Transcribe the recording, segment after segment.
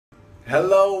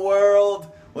Hello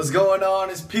world, what's going on?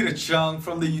 It's Peter Chung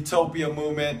from the YOUtopia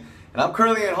movement, and I'm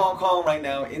currently in Hong Kong right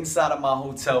now inside of my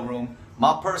hotel room,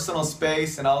 my personal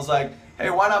space, and I was like, hey,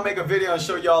 why not make a video and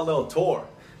show y'all a little tour?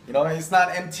 You know, it's not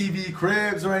MTV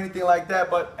Cribs or anything like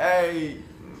that, but hey,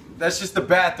 that's just the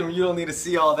bathroom. You don't need to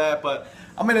see all that, but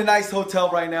I'm in a nice hotel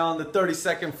right now on the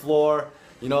 32nd floor.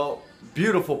 You know,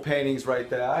 beautiful paintings right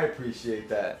there. I appreciate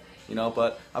that, you know,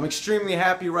 but I'm extremely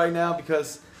happy right now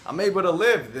because I'm able to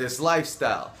live this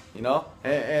lifestyle, you know,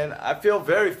 and I feel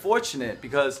very fortunate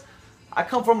because I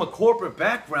come from a corporate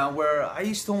background where I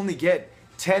used to only get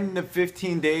 10 to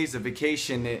 15 days of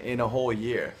vacation in a whole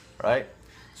year, right?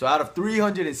 So out of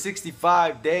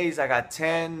 365 days, I got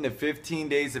 10 to 15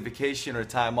 days of vacation or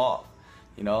time off,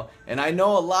 you know, and I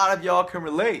know a lot of y'all can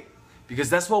relate because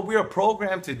that's what we are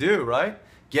programmed to do, right?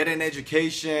 Get an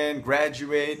education,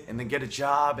 graduate, and then get a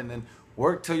job, and then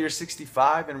work till you're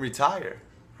 65 and retire,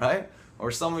 right?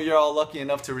 Or some of you are all lucky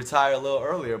enough to retire a little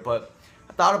earlier, but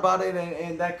I thought about it,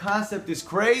 and that concept is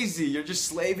crazy. You're just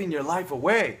slaving your life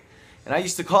away. And I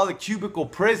used to call it cubicle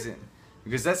prison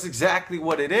because that's exactly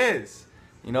what it is,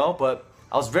 you know, but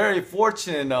I was very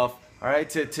fortunate enough, all right,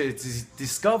 to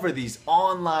discover these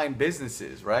online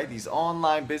businesses, right? These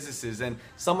online businesses, and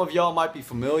some of y'all might be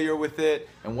familiar with it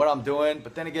and what I'm doing,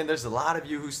 but then again, there's a lot of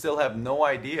you who still have no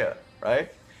idea,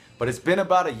 right? But it's been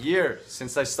about a year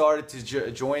since I started to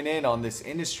join in on this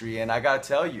industry, and I gotta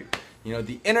tell you, you know,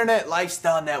 the Internet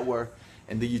Lifestyle Network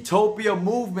and the YOUtopia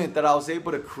movement that I was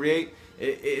able to create,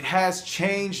 it has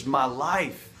changed my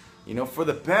life, you know, for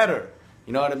the better.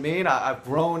 You know what I mean? I've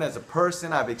grown as a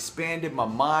person. I've expanded my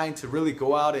mind to really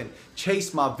go out and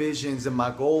chase my visions and my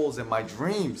goals and my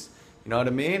dreams. You know what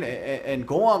I mean? And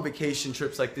go on vacation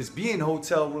trips like this, be in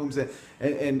hotel rooms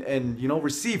and you know,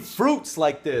 receive fruits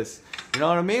like this. You know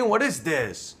what I mean? What is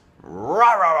this?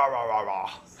 Rah, rah, rah, rah, rah,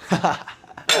 rah.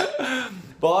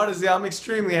 But honestly, I'm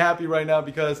extremely happy right now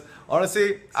because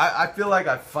honestly, I feel like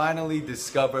I finally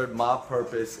discovered my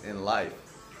purpose in life.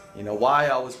 You know, why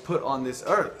I was put on this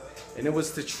earth. And it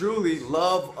was to truly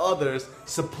love others,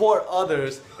 support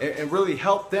others, and really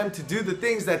help them to do the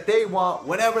things that they want,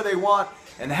 whenever they want,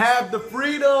 and have the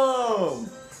freedom.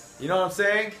 You know what I'm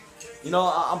saying? You know,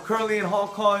 I'm currently in Hong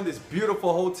Kong, this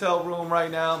beautiful hotel room right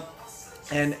now.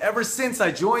 And ever since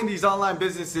I joined these online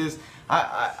businesses,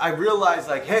 I realized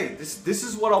like, hey, this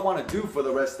is what I want to do for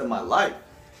the rest of my life.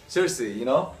 Seriously, you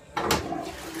know?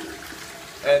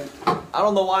 And I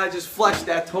don't know why I just flushed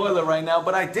that toilet right now,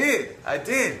 but I did.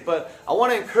 But I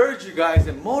want to encourage you guys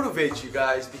and motivate you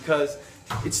guys because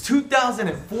it's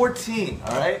 2014,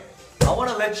 all right? I want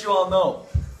to let you all know,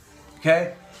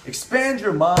 okay? Expand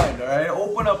your mind, all right?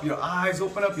 Open up your eyes,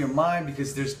 open up your mind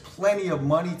because there's plenty of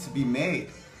money to be made,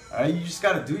 all right? You just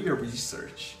got to do your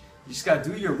research. You just got to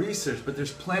do your research, but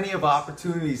there's plenty of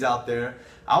opportunities out there.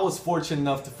 I was fortunate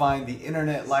enough to find the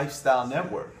Internet Lifestyle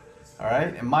Network. All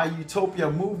right, and my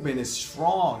YOUtopia movement is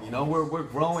strong. You know, we're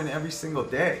growing every single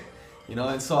day. You know,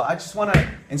 and so I just want to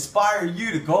inspire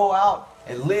you to go out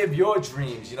and live your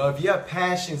dreams. You know, if you have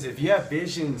passions, if you have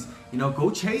visions, you know,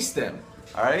 go chase them.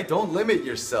 All right, don't limit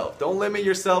yourself. Don't limit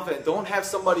yourself, and don't have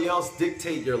somebody else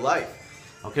dictate your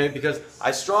life. Okay, because I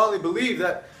strongly believe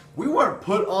that we weren't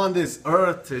put on this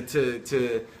earth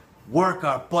to work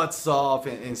our butts off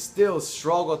and still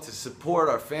struggle to support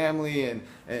our family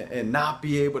and not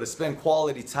be able to spend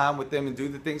quality time with them and do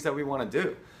the things that we want to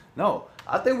do. No,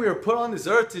 I think we were put on this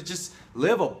earth to just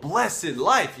live a blessed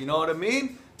life, you know what I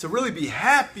mean? To really be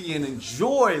happy and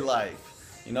enjoy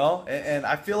life, you know? And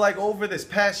I feel like over this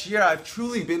past year, I've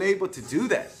truly been able to do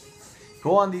that.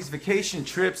 Go on these vacation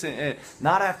trips and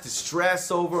not have to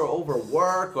stress over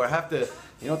work or have to,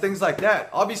 you know, things like that.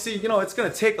 Obviously, you know, it's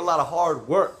going to take a lot of hard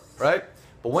work. Right?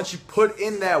 But once you put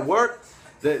in that work,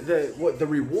 the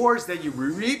rewards that you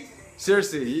reap,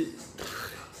 seriously,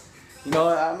 you know,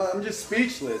 I'm just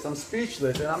speechless. I'm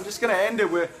speechless, and I'm just gonna end it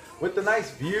with the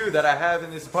nice view that I have in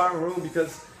this apartment room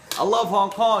because I love Hong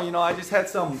Kong. You know, I just had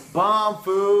some bomb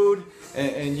food,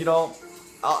 and you know,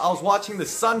 I was watching the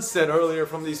sunset earlier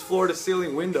from these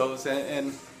floor-to-ceiling windows, and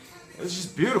it was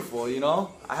just beautiful. You know,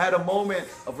 I had a moment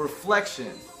of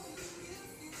reflection.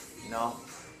 You know.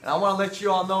 And I want to let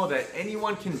you all know that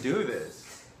anyone can do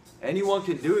this. Anyone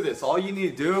can do this. All you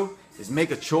need to do is make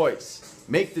a choice.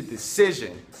 Make the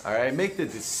decision. All right? Make the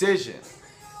decision.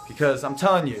 Because I'm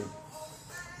telling you,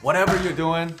 whatever you're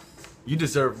doing, you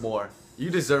deserve more.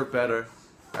 You deserve better.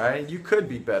 All right? You could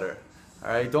be better. All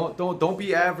right? Don't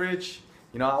be average.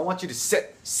 You know, I want you to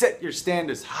set your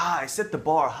standards high. Set the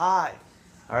bar high.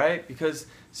 All right? Because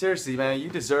seriously, man, you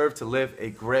deserve to live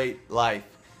a great life.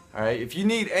 All right? If you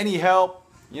need any help,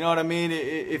 You know what I mean?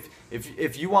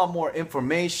 If you want more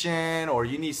information or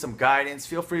you need some guidance,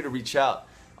 feel free to reach out.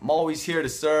 I'm always here to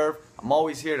serve. I'm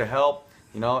always here to help.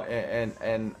 You know,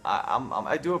 and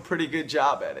I do a pretty good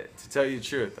job at it, to tell you the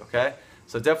truth. Okay,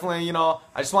 so definitely, you know,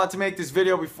 I just wanted to make this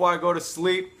video before I go to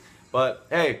sleep. But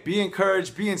hey, be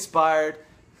encouraged, be inspired.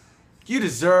 You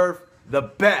deserve the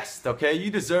best, okay?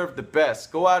 You deserve the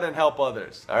best. Go out and help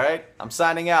others, all right? I'm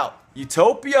signing out.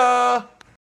 YOUtopia!